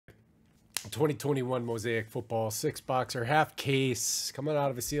2021 Mosaic Football 6-boxer half case coming out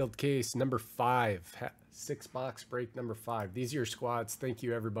of a sealed case, number 5. 6-box break number 5. These are your squads. Thank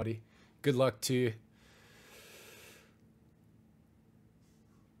you, everybody. Good luck to you.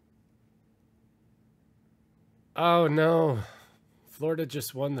 Oh, no. Florida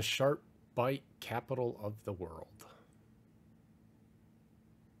just won the Sharp Bite Capital of the World.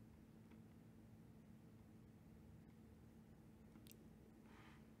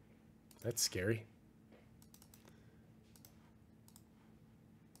 That's scary.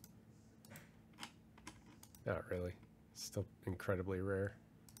 Not really. Still incredibly rare.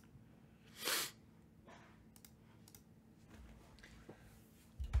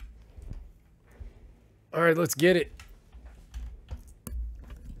 All right, let's get it.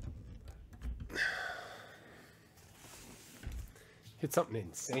 Hit something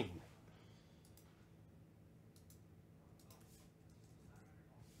insane.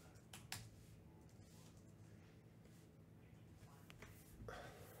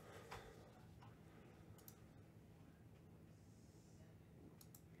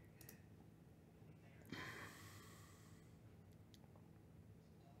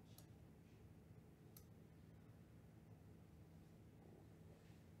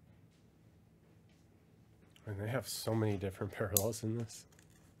 And they have so many different parallels in this.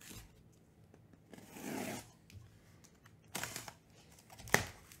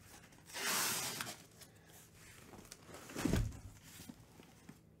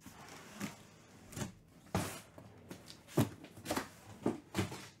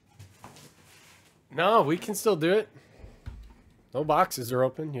 No, we can still do it. No boxes are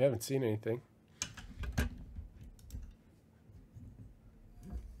open. You haven't seen anything.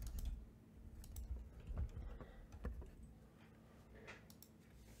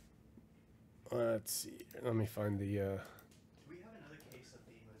 Let's see. Let me find the... Do we have another case of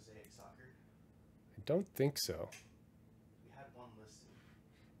the Mosaic soccer? I don't think so. We had one listed.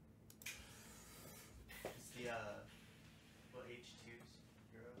 It's the what H2's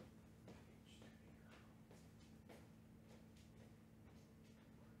Euro?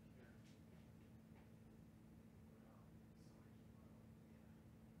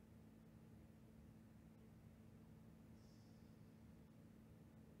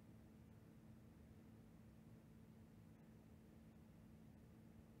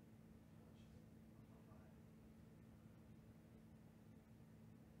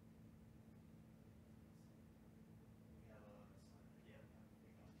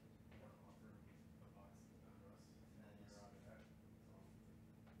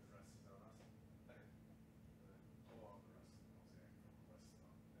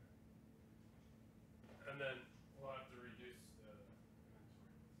 And then we'll have to reduce the inventory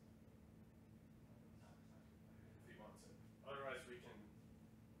if he wants it. Otherwise, we can.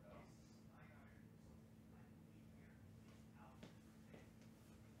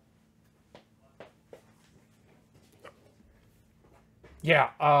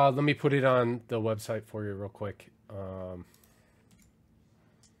 Yeah, let me put it on the website for you real quick.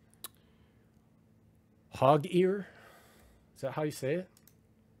 Hog ear? Is that how you say it?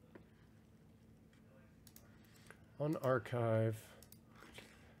 On archive.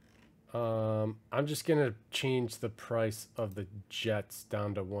 I'm just gonna change the price of the Jets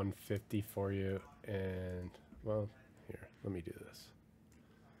down to 150 for you, and well, here, let me do this.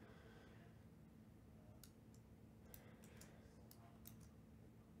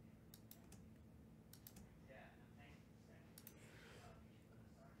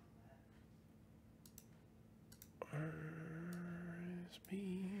 RSP.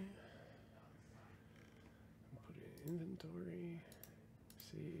 Put it in inventory.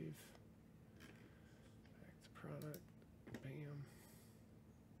 Save. Back to product. Bam.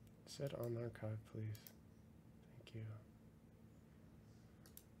 Set on archive, please. Thank you.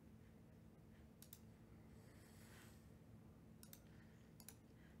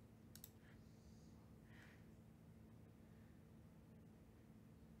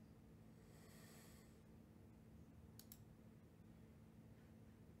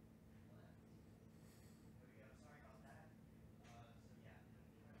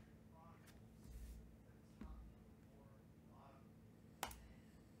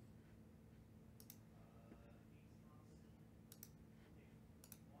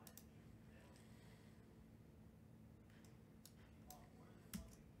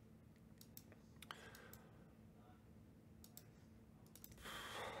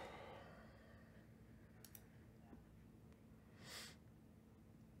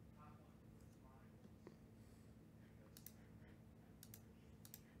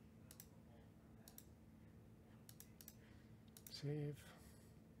 Save.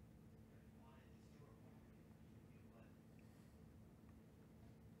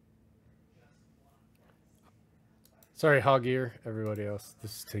 Sorry, Hog Ear, everybody else.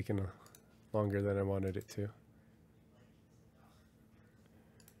 This is taking longer than I wanted it to.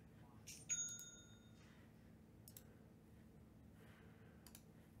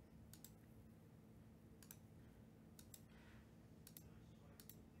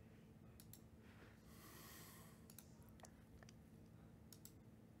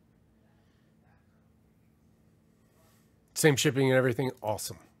 Same shipping and everything.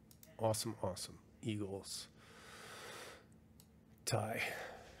 Awesome. Awesome, awesome. Eagles. Tyler?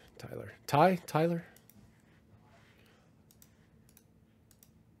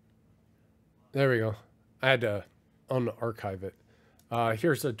 There we go. I had to unarchive it.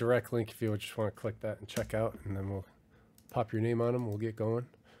 Here's a direct link if you just want to click that and check out, and then we'll pop your name on them. We'll get going.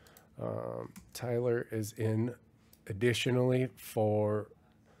 Tyler is in additionally for...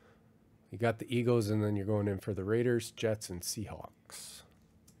 You got the Eagles, and then you're going in for the Raiders, Jets, and Seahawks.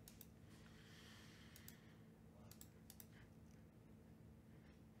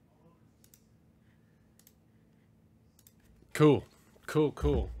 Cool.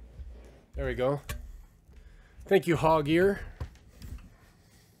 There we go. Thank you, Hog Ear.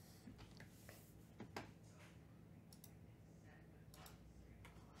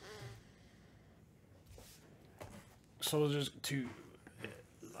 So we'll just do it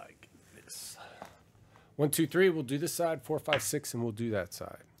like this. 1, 2, 3. We'll do this side. 4, 5, 6, and we'll do that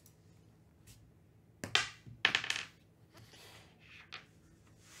side.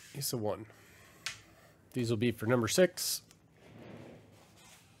 It's a 1. These will be for number 6.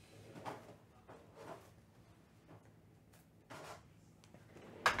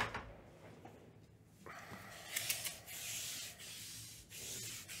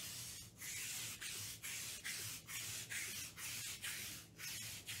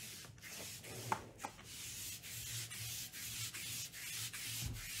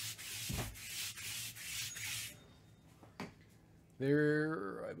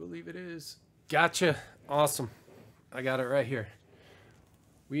 There, I believe it is. Gotcha. Awesome. I got it right here.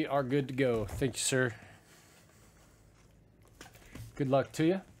 We are good to go. Thank you, sir. Good luck to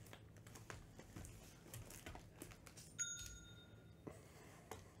you.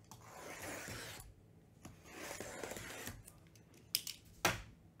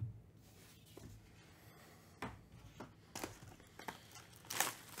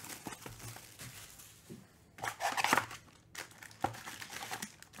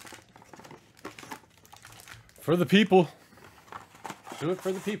 For the people. Do it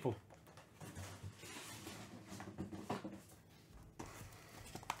for the people.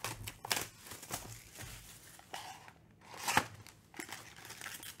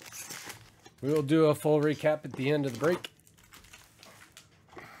 We will do a full recap at the end of the break.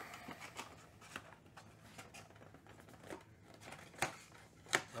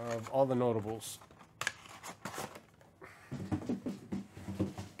 Of all the notables.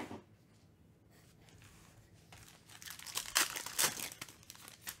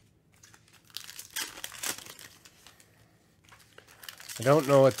 I don't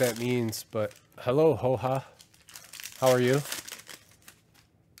know what that means, but hello, Hoha. How are you?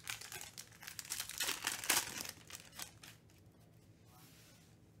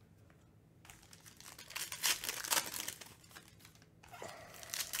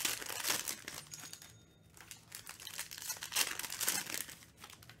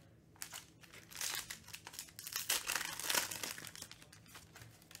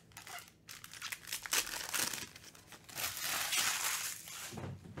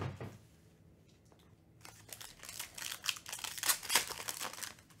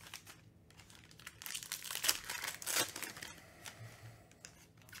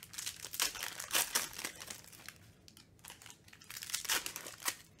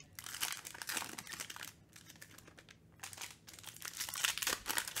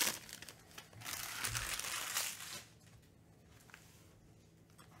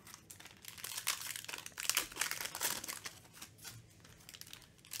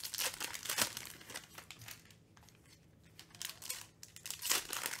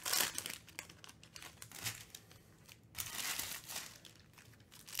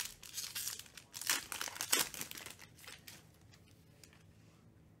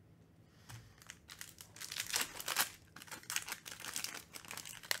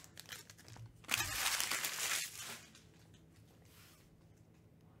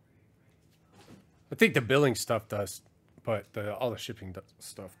 I think the billing stuff does, but all the shipping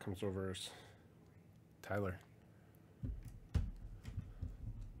stuff comes over as Tyler.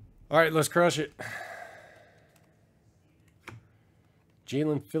 All right, let's crush it.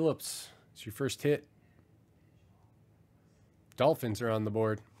 Jalen Phillips, it's your first hit. Dolphins are on the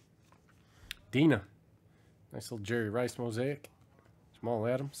board. Dina, Nice little Jerry Rice mosaic. Jamal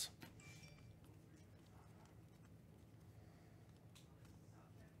Adams.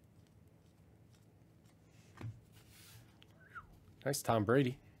 Nice Tom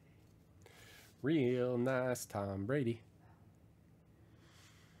Brady. Real nice Tom Brady.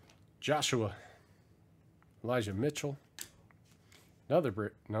 Joshua. Elijah Mitchell. Another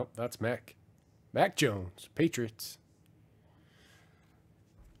Brit. Nope, that's Mac. Mac Jones. Patriots.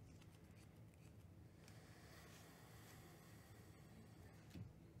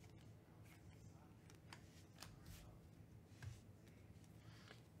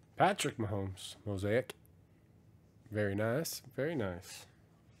 Patrick Mahomes. Mosaic. Very nice. Very nice.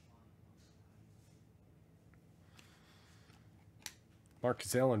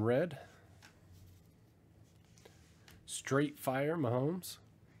 Marcus Allen red. Straight fire Mahomes.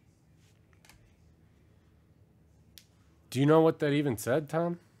 Do you know what that even said,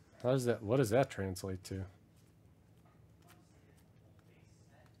 Tom? How does that? What does that translate to?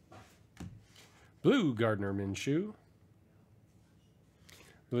 Blue Gardner Minshew.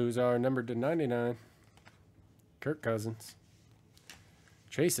 Blues are numbered to 99. Kirk Cousins.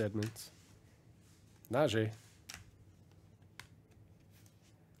 Chase Edmonds. Najee.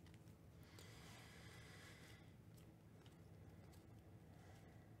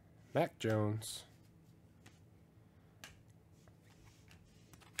 Mac Jones.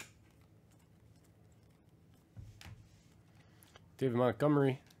 David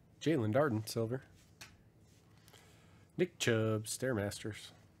Montgomery. Jalen Darden, silver. Nick Chubb, Stairmasters.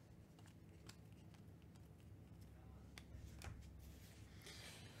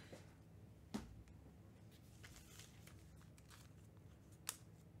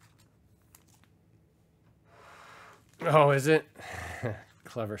 Oh, is it?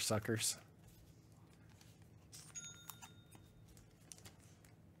 Clever suckers.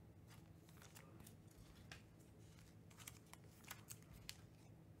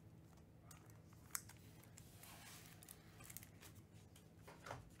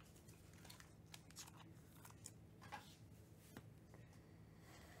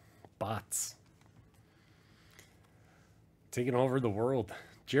 Bots. Taking over the world.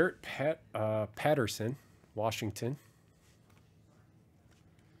 Jarrett Patterson, Washington.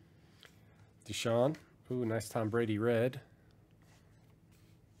 Deshaun. Ooh, nice Tom Brady red.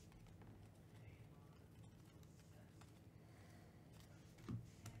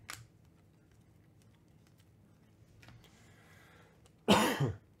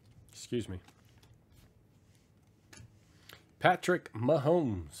 Excuse me. Patrick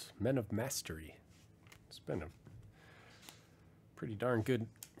Mahomes, Men of Mastery. It's been a pretty darn good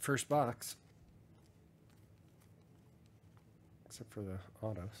first box. Except for the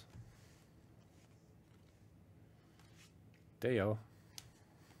autos. Deo.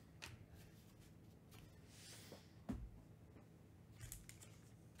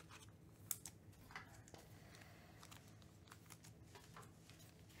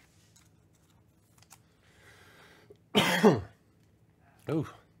 Oh,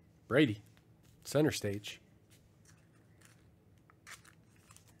 Brady. Center stage.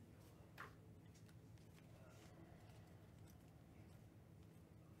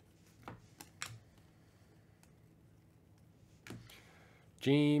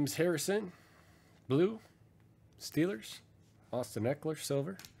 James Harrison, blue. Steelers. Austin Eckler,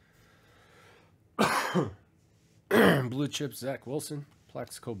 silver. Blue chips, Zach Wilson.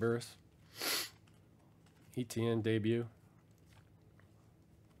 Plaxico Burress. ETN debut.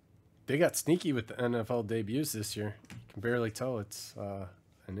 They got sneaky with the NFL debuts this year. You can barely tell it's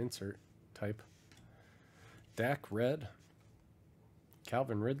an insert type. Dak red.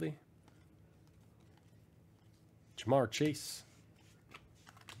 Calvin Ridley. Jamar Chase.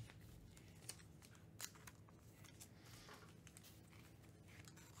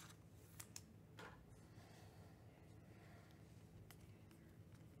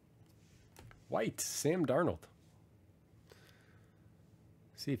 White, Sam Darnold.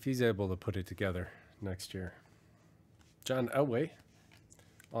 See if he's able to put it together next year. John Elway.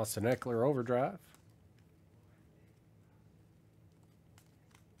 Austin Eckler overdrive.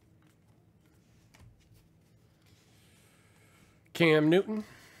 Cam Newton.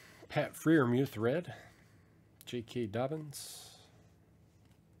 Pat Freiermuth red. J.K. Dobbins.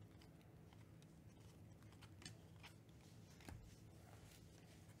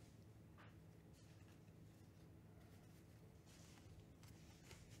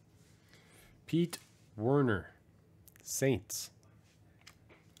 Pete Werner, Saints.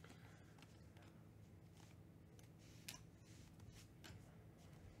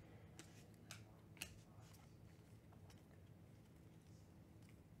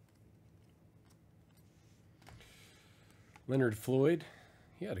 Leonard Floyd.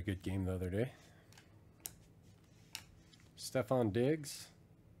 He had a good game the other day. Stephon Diggs.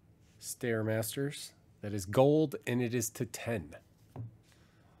 Stairmasters. That is gold, and it is to 10.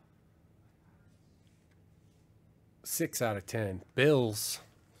 6 out of 10. Bills.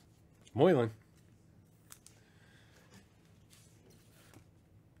 Moylan.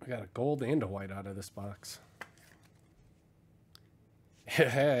 I got a gold and a white out of this box.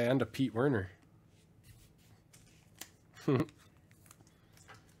 And a Pete Werner.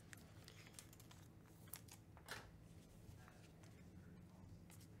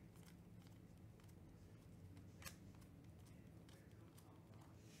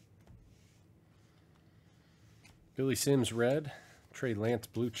 Billy Sims red. Trey Lance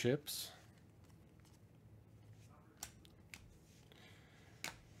blue chips.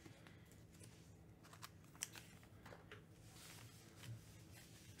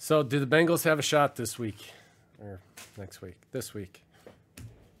 So, do the Bengals have a shot this week? Or next week? This week. Did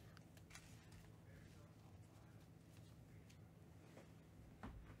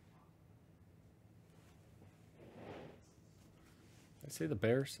I say the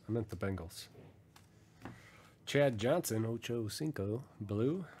Bears? I meant the Bengals. Chad Johnson, Ocho Cinco,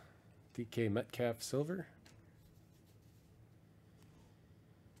 blue. DK Metcalf, silver.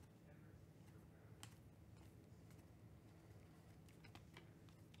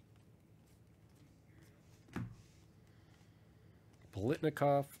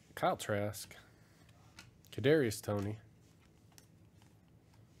 Bolitnikov, Kyle Trask, Kadarius Toney,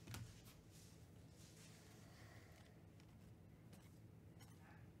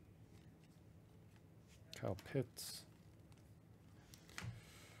 Kyle Pitts,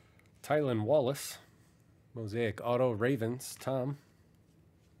 Tylan Wallace, Mosaic Auto Ravens, Tom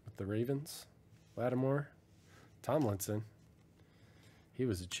with the Ravens, Lattimore, Tomlinson, he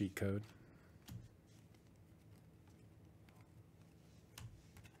was a cheat code.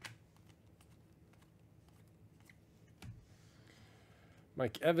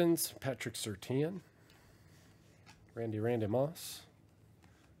 Mike Evans, Patrick Surtain, Randy Moss,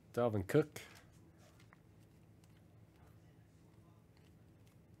 Dalvin Cook,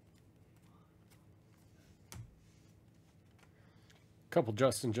 couple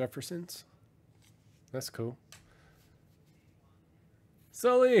Justin Jeffersons. That's cool.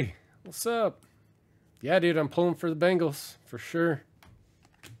 Sully, what's up? Yeah, dude, I'm pulling for the Bengals for sure.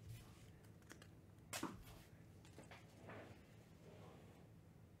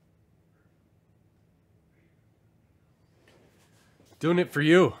 Doing it for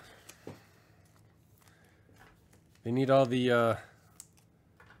you. They need all the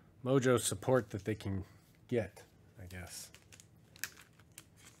mojo support that they can get, I guess.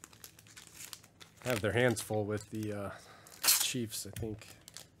 Have their hands full with the Chiefs, I think.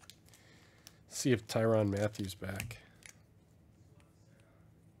 See if Tyrann Mathieu's back.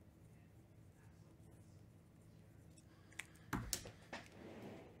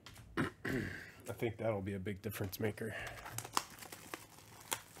 I think that'll be a big difference maker.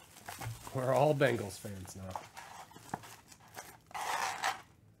 We're all Bengals fans now.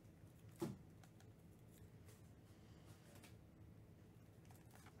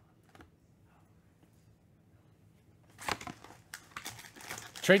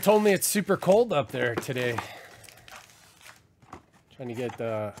 Trey told me it's super cold up there today. Trying to get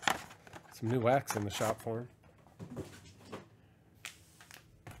some new wax in the shop for him.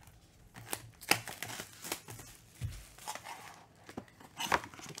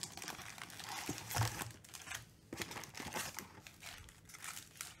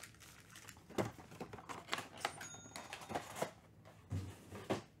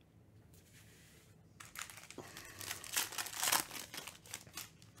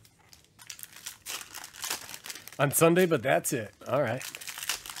 On Sunday, but that's it. All right.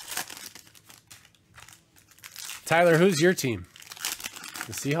 Tyler, who's your team?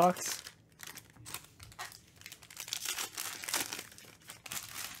 The Seahawks?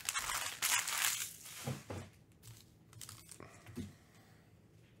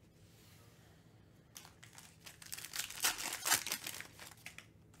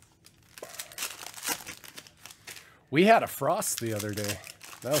 We had a frost the other day.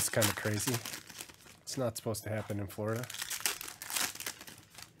 That was kind of crazy. It's not supposed to happen in Florida.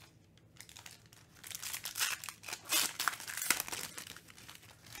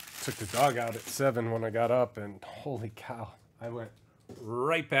 Took the dog out at 7 when I got up, and holy cow, I went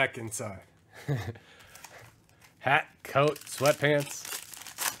right back inside. Hat, coat,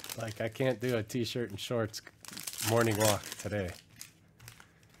 sweatpants. Like, I can't do a t-shirt and shorts morning walk today.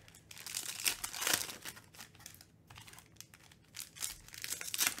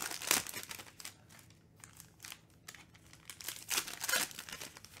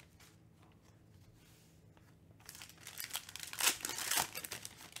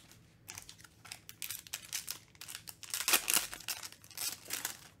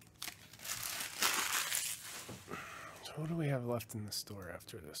 do we have left in the store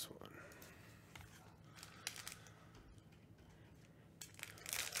after this one?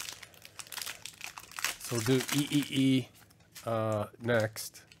 So we'll do EEE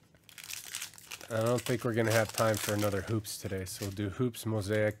next. I don't think we're going to have time for another hoops today, so we'll do hoops,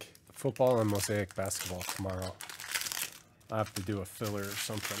 Mosaic football, and Mosaic basketball tomorrow. I'll have to do a filler or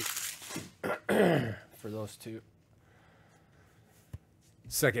something for those two.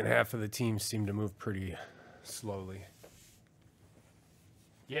 Second half of the team seem to move pretty slowly.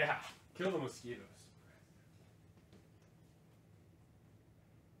 Yeah, kill the mosquitoes.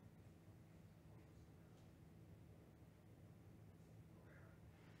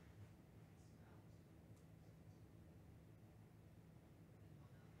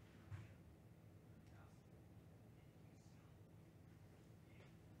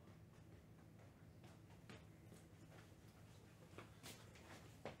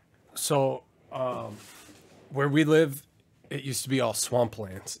 So, where we live, it used to be all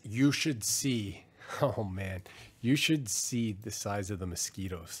swamplands. You should see, oh man, you should see the size of the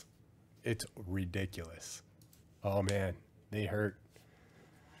mosquitoes. It's ridiculous. Oh man, they hurt.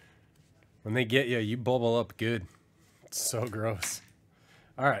 When they get you, you bubble up good. It's so gross.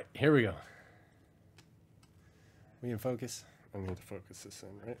 All right, here we go. We in focus? I need to focus this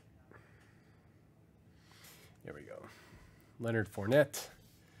in, right? Here we go. Leonard Fournette.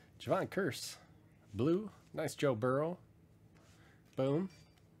 Javon Curse. Blue. Nice Joe Burrow. Boom.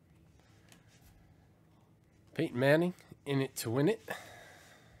 Peyton Manning. In it to win it.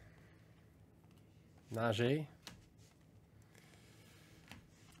 Najee.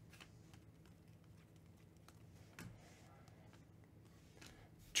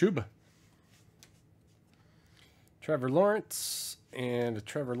 Chuba. Trevor Lawrence. And a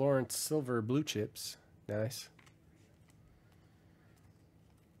Trevor Lawrence silver blue chips. Nice.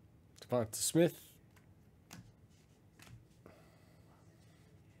 Devonta Smith.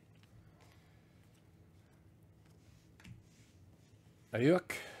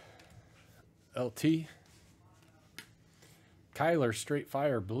 Ayuk. LT. Kyler straight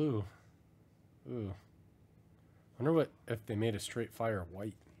fire blue. Ooh. Wonder what if they made a straight fire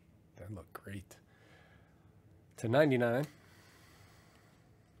white. That'd look great. To 99.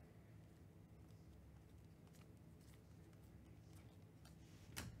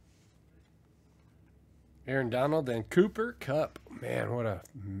 Aaron Donald and Cooper Kupp. Man, what a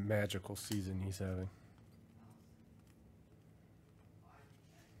magical season he's having.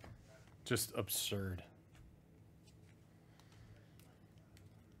 Just absurd.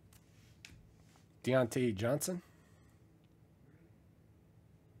 Deontay Johnson.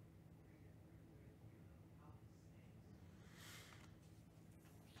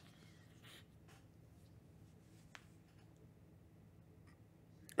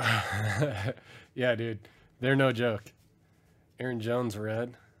 Yeah, dude. They're no joke. Aaron Jones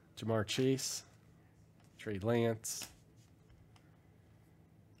red. Jamar Chase. Trey Lance.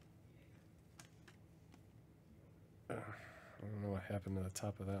 I don't know what happened to the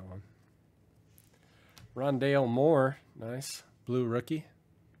top of that one. Rondale Moore. Nice. Blue rookie.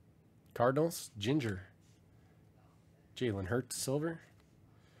 Cardinals. Ginger. Jalen Hurts silver.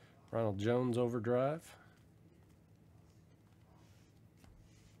 Ronald Jones overdrive.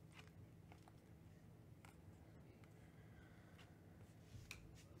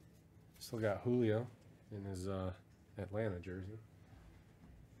 Still got Julio in his Atlanta jersey.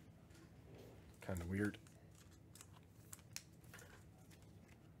 Kind of weird.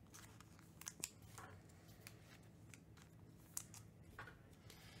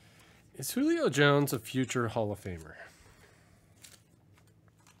 Is Julio Jones a future Hall of Famer?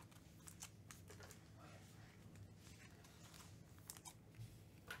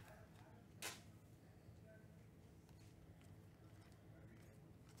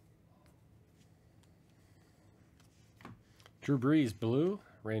 Drew Brees blue,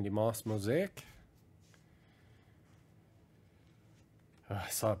 Randy Moss Mosaic. I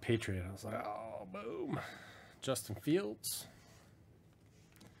saw a Patriot. I was like, oh, boom. Justin Fields.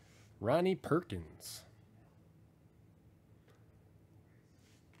 Ronnie Perkins.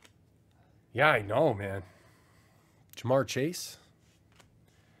 Yeah, I know, man. Jamar Chase.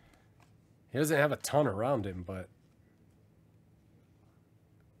 He doesn't have a ton around him, but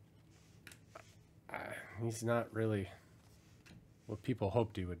he's not really what people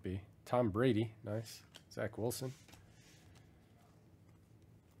hoped he would be. Tom Brady, nice. Zach Wilson.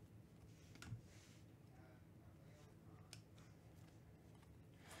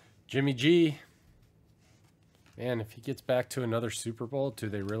 Jimmy G. Man, if he gets back to another Super Bowl, do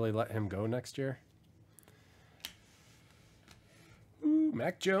they really let him go next year? Ooh,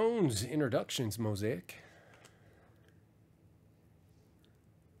 Mac Jones, introductions, Mosaic.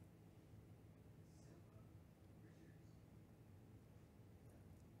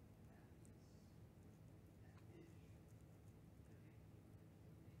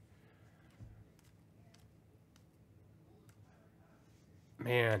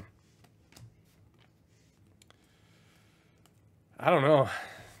 Man. I don't know.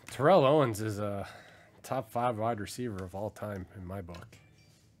 Terrell Owens is a top 5 wide receiver of all time in my book.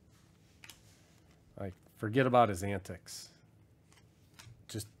 Like, forget about his antics.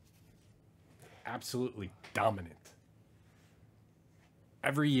 Just absolutely dominant.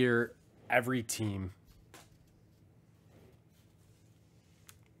 Every year, every team.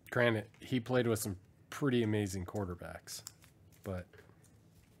 Granted, he played with some pretty amazing quarterbacks, but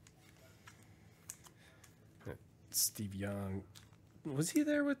Steve Young, was he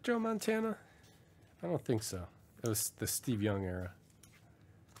there with Joe Montana? I don't think so. It was the Steve Young era.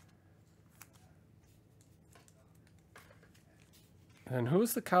 And who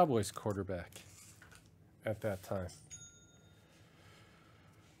was the Cowboys quarterback at that time?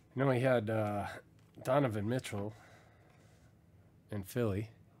 You know, he had Donovan Mitchell in Philly.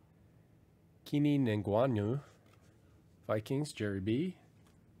 Keenan Nguanu, Vikings, Jerry B.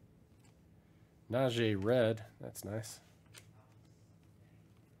 Najee Red, that's nice.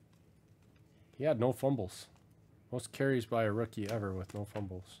 He had no fumbles. Most carries by a rookie ever with no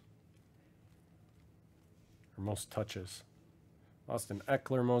fumbles. Or most touches. Austin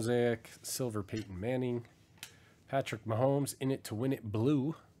Eckler, Mosaic, Silver Peyton Manning. Patrick Mahomes, in it to win it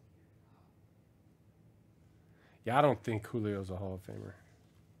blue. Yeah, I don't think Julio's a Hall of Famer.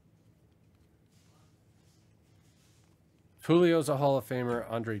 If Julio's a Hall of Famer,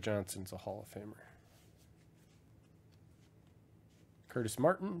 Andre Johnson's a Hall of Famer. Curtis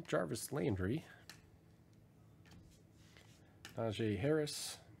Martin, Jarvis Landry. Najee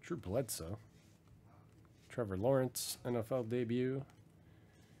Harris, Drew Bledsoe. Trevor Lawrence, NFL debut.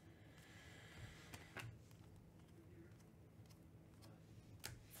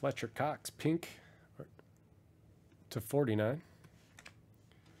 Fletcher Cox, pink /49.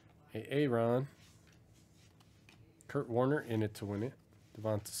 Aaron. Kurt Warner, in it to win it.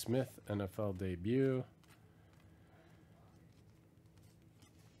 Devonta Smith, NFL debut.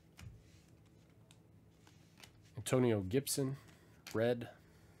 Antonio Gibson, red.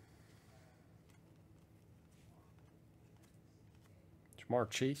 Jamar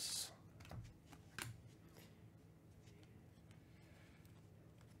Chase.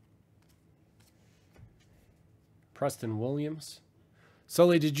 Preston Williams.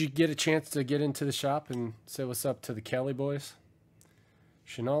 Sully, did you get a chance to get into the shop and say what's up to the Cali boys?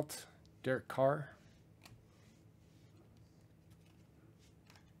 Chenault, Derek Carr.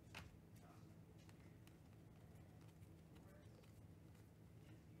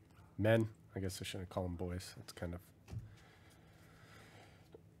 Men. I guess I shouldn't call them boys. That's kind of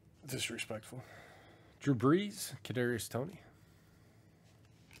disrespectful. Drew Brees, Kadarius Toney.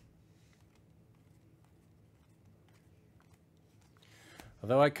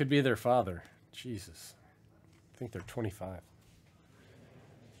 Although I could be their father. Jesus. I think they're 25.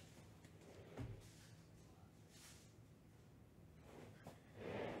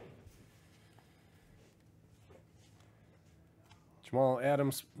 Jamal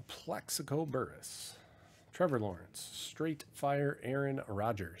Adams, Plexico Burris. Trevor Lawrence, Straight Fire Aaron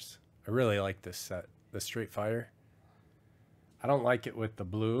Rodgers. I really like this set, the Straight Fire. I don't like it with the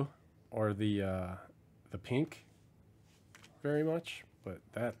blue or the pink very much, but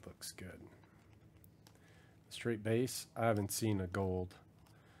that looks good. Straight base. I haven't seen a gold.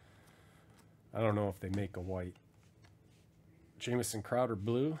 I don't know if they make a white. Jamison Crowder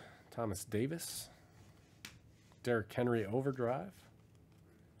blue. Thomas Davis. Derrick Henry overdrive.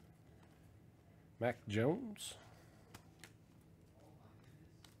 Mac Jones.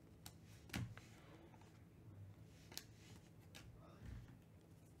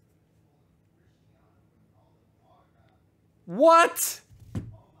 What?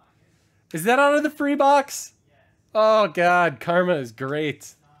 Is that out of the free box? Oh, God. Karma is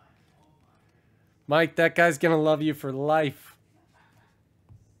great. Mike, that guy's going to love you for life.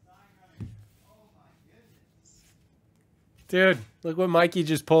 Dude, look what Mikey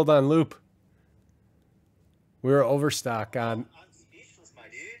just pulled on loop. We were overstocked on...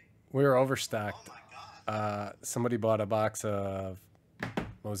 We were overstocked. Somebody bought a box of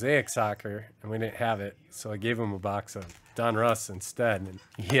Mosaic soccer, and we didn't have it. So I gave him a box of Don Russ instead, and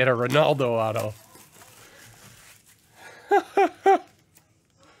he had a Ronaldo auto.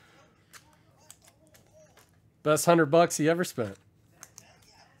 Best $100 he ever spent.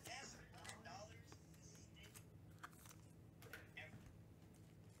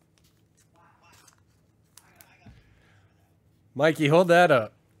 Mikey, hold that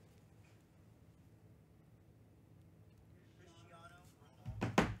up.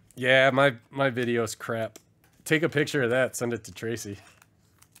 Yeah, my video's crap. Take a picture of that, send it to Tracy.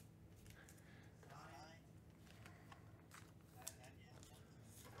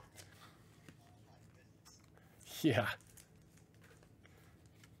 Yeah.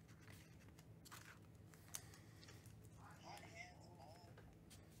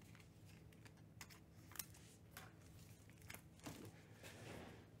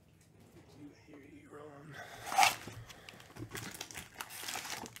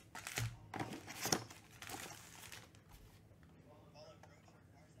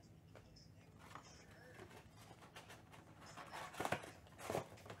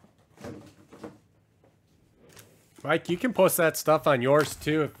 Mike, you can post that stuff on yours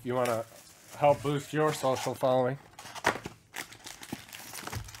too if you want to help boost your social following.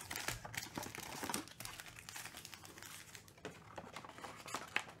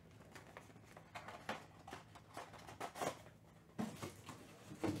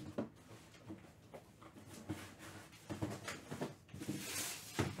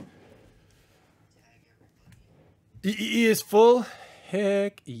 EE is full.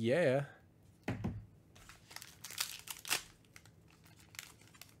 Heck yeah.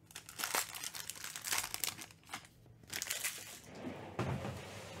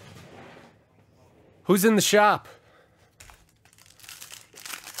 Who's in the shop?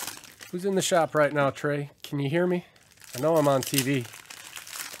 Who's in the shop right now, Trey? Can you hear me? I know I'm on TV.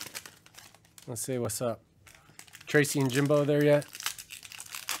 Let's see what's up. Tracy and Jimbo there yet?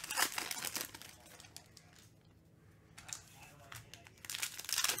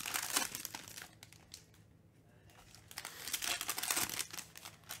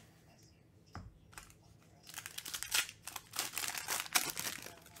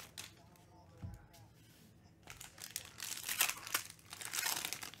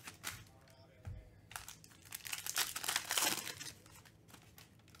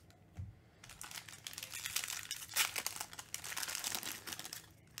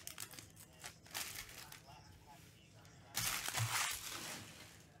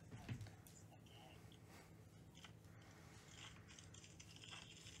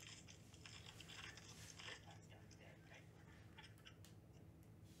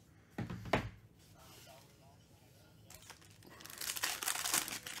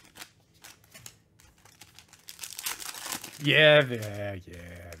 Yeah,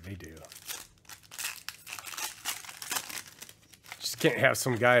 they do. Just can't have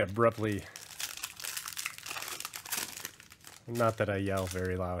some guy abruptly. Not that I yell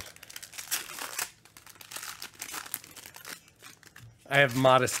very loud. I have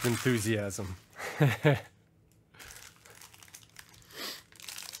modest enthusiasm.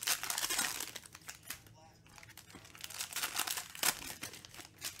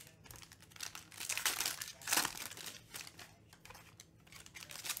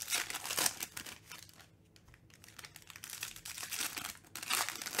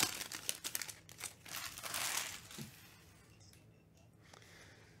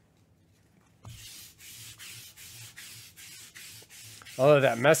 Although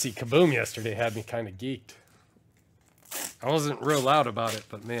that messy kaboom yesterday had me kind of geeked. I wasn't real loud about it,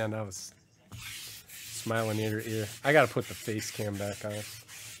 but man, I was smiling ear to ear. I gotta put the face cam back on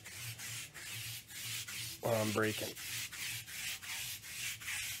while I'm breaking.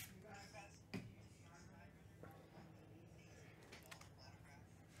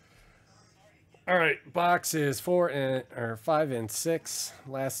 All right, box is 5 and 6.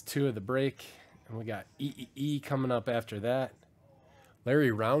 Last two of the break, and we got EEE coming up after that.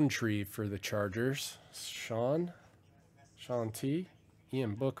 Larry Roundtree for the Chargers. Sean T.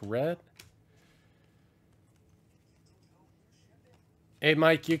 Ian Book red. Hey,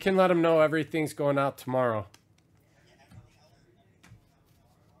 Mike, you can let them know everything's going out tomorrow.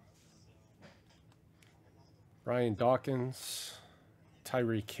 Ryan Dawkins.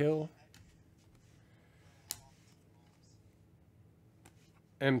 Tyreek Hill.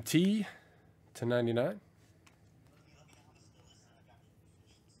 MT to 99.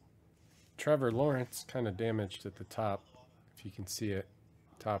 Trevor Lawrence kind of damaged at the top, if you can see it,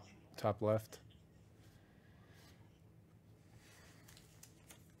 top left.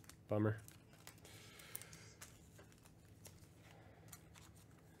 Bummer.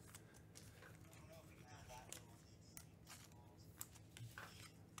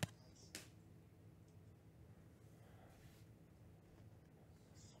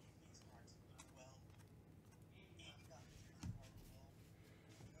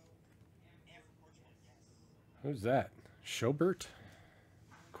 Who's that? Schobert?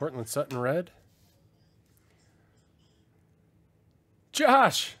 Cortland Sutton red?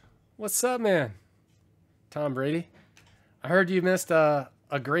 Josh! What's up, man? Tom Brady? I heard you missed a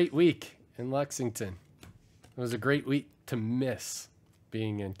great week in Lexington. It was a great week to miss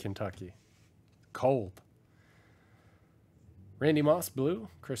being in Kentucky. Cold. Randy Moss blue.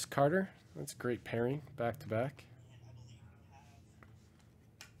 Chris Carter. That's a great pairing back to back.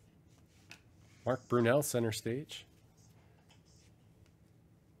 Mark Brunell, center stage.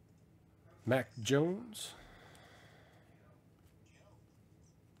 Mac Jones.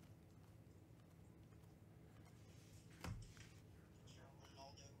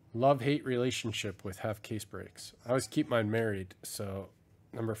 Love-hate relationship with half case breaks. I always keep mine married, so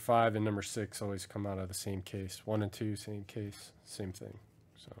number 5 and number 6 always come out of the same case. 1 and 2, same case, same thing.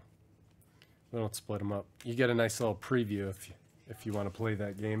 So we don't split them up. You get a nice little preview if you want to play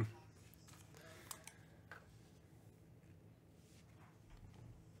that game.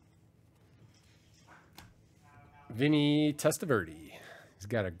 Vinny Testaverde. He's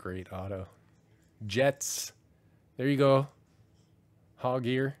got a great auto. Jets. There you go. Hog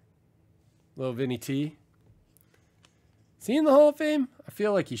ear. Little Vinny T. Is he in the Hall of Fame? I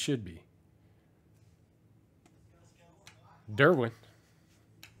feel like he should be. Derwin.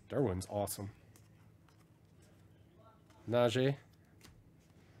 Derwin's awesome. Najee.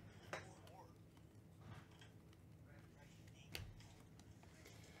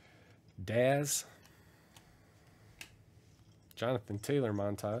 Daz. Jonathan Taylor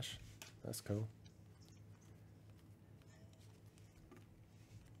montage. That's cool.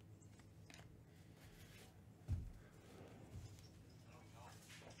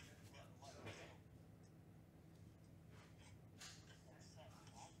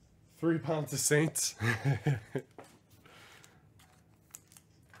 £3 of Saints.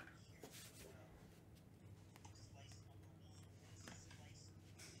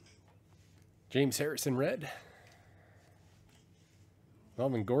 James Harrison red.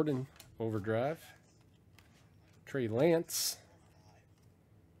 Melvin Gordon overdrive. Trey Lance.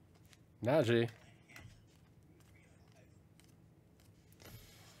 Najee.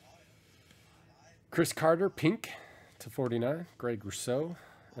 Chris Carter pink /49. Greg Rousseau.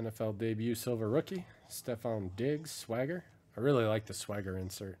 NFL debut silver rookie. Stephon Diggs swagger. I really like the swagger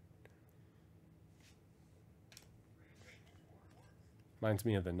insert. Reminds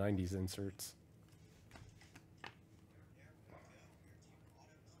me of the 90s inserts.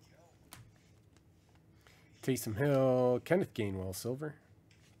 Taysom Hill, Kenneth Gainwell silver.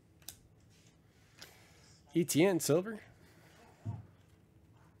 ETN silver.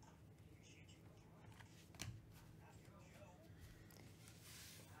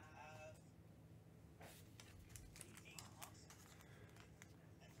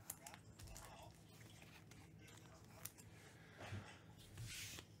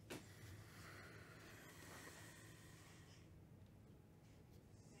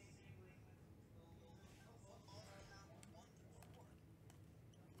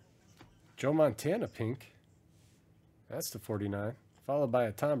 Joe Montana pink. That's the /49. Followed by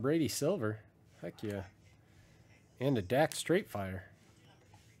a Tom Brady silver. Heck yeah. And a Dak straight fire.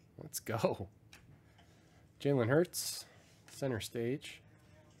 Let's go. Jalen Hurts, center stage.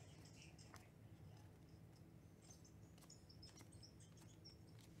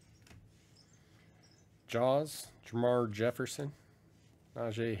 Jaws, Jamar Jefferson.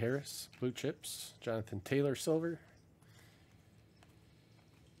 Najee Harris, blue chips. Jonathan Taylor silver.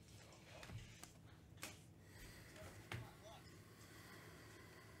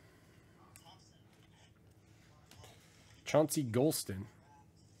 Chauncey Golston,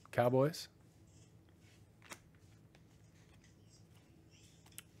 Cowboys.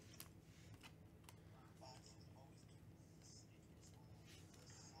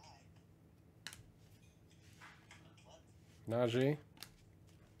 Najee.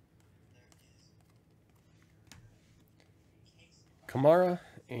 Kamara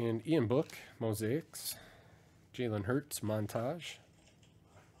and Ian Book, Mosaics. Jalen Hurts, montage.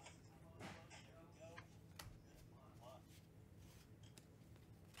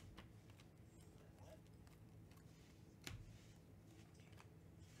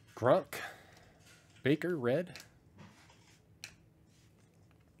 Gronk, Baker, red.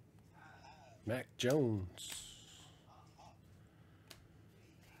 Mac Jones.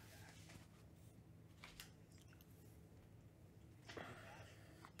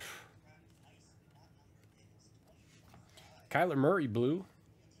 Kyler Murray, blue.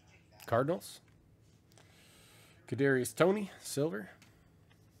 Cardinals. Kadarius Toney, silver.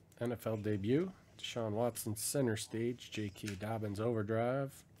 NFL debut. Deshaun Watson, center stage. J.K. Dobbins,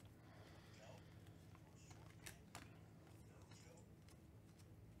 overdrive.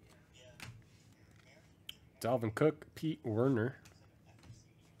 Dalvin Cook, Pete Werner.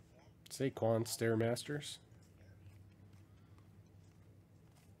 Saquon, Stairmasters.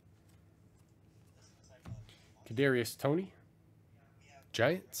 Kadarius Toney,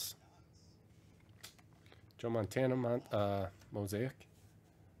 Giants. Joe Montana, Mosaic.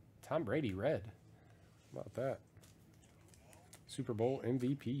 Tom Brady, red. How about that? Super Bowl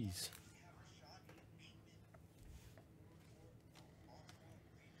MVPs.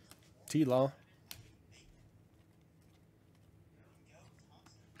 T-Law.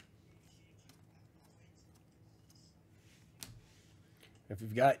 If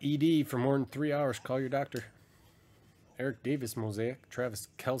you've got ED for more than 3 hours, call your doctor. Eric Davis Mosaic. Travis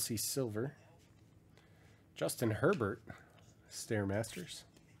Kelce Silver. Justin Herbert Stairmasters.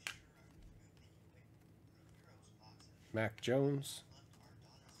 Mac Jones.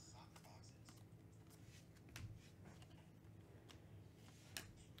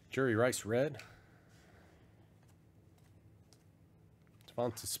 Jerry Rice Red.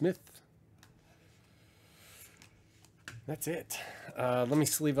 Devonta Smith. That's it. Let me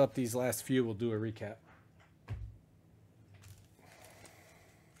sleeve up these last few. We'll do a recap.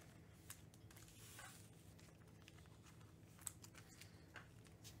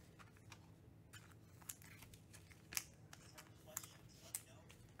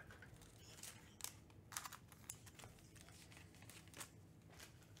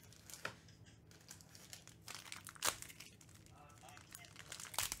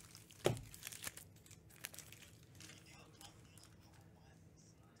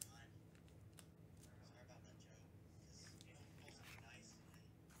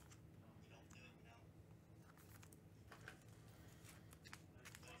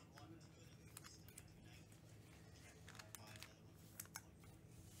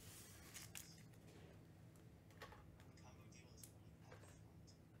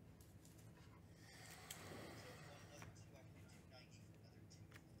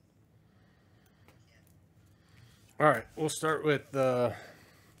 All right, we'll start with some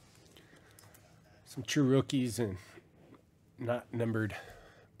true rookies and not numbered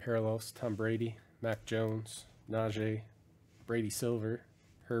parallels. Tom Brady, Mac Jones, Najee, Brady Silver,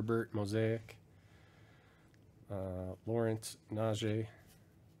 Herbert Mosaic, Lawrence Najee,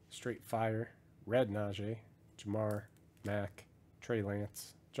 Straight Fire, Red Najee, Jamar, Mac, Trey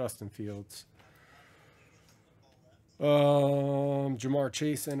Lance, Justin Fields, Jamar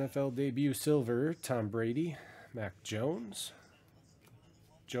Chase NFL debut Silver, Tom Brady, Mac Jones,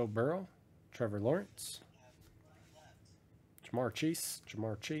 Joe Burrow, Trevor Lawrence, Jamar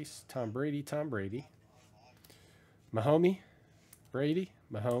Chase, Tom Brady, Mahomie, Brady,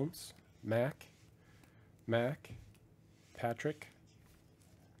 Mahomes, Mac, Patrick,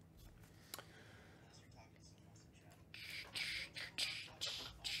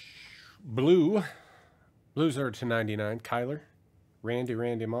 Blues are to 99, Kyler,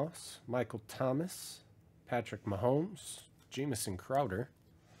 Randy Moss, Michael Thomas, Patrick Mahomes, Jamison Crowder,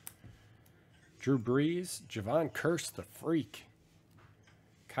 Drew Brees, Javon Curse the Freak,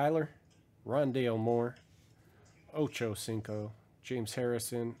 Kyler, Rondale Moore, Ocho Cinco, James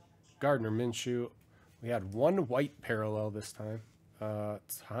Harrison, Gardner Minshew. We had one white parallel this time.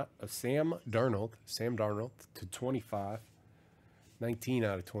 It's Sam Darnold to 25, 19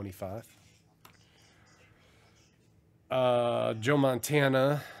 out of 25. Joe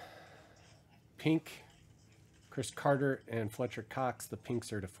Montana, pink. Chris Carter and Fletcher Cox, the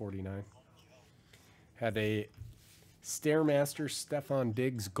pinks are to 49. Had a Stairmaster Stephon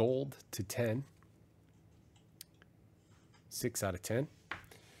Diggs gold to 10. 6 out of 10.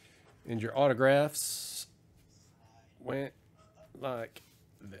 And your autographs went like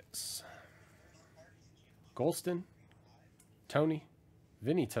this. Golston, Tony,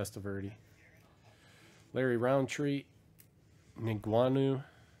 Vinny Testaverde, Larry Roundtree, Niguanu,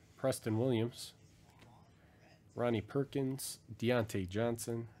 Preston Williams, Ronnie Perkins, Deontay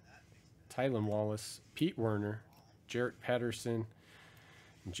Johnson, Tylan Wallace, Pete Werner, Jarrett Patterson,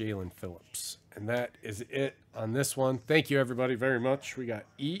 and Jalen Phillips. And that is it on this one. Thank you, everybody, very much. We got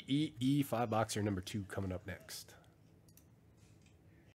EEE 5-boxer number 2 coming up next.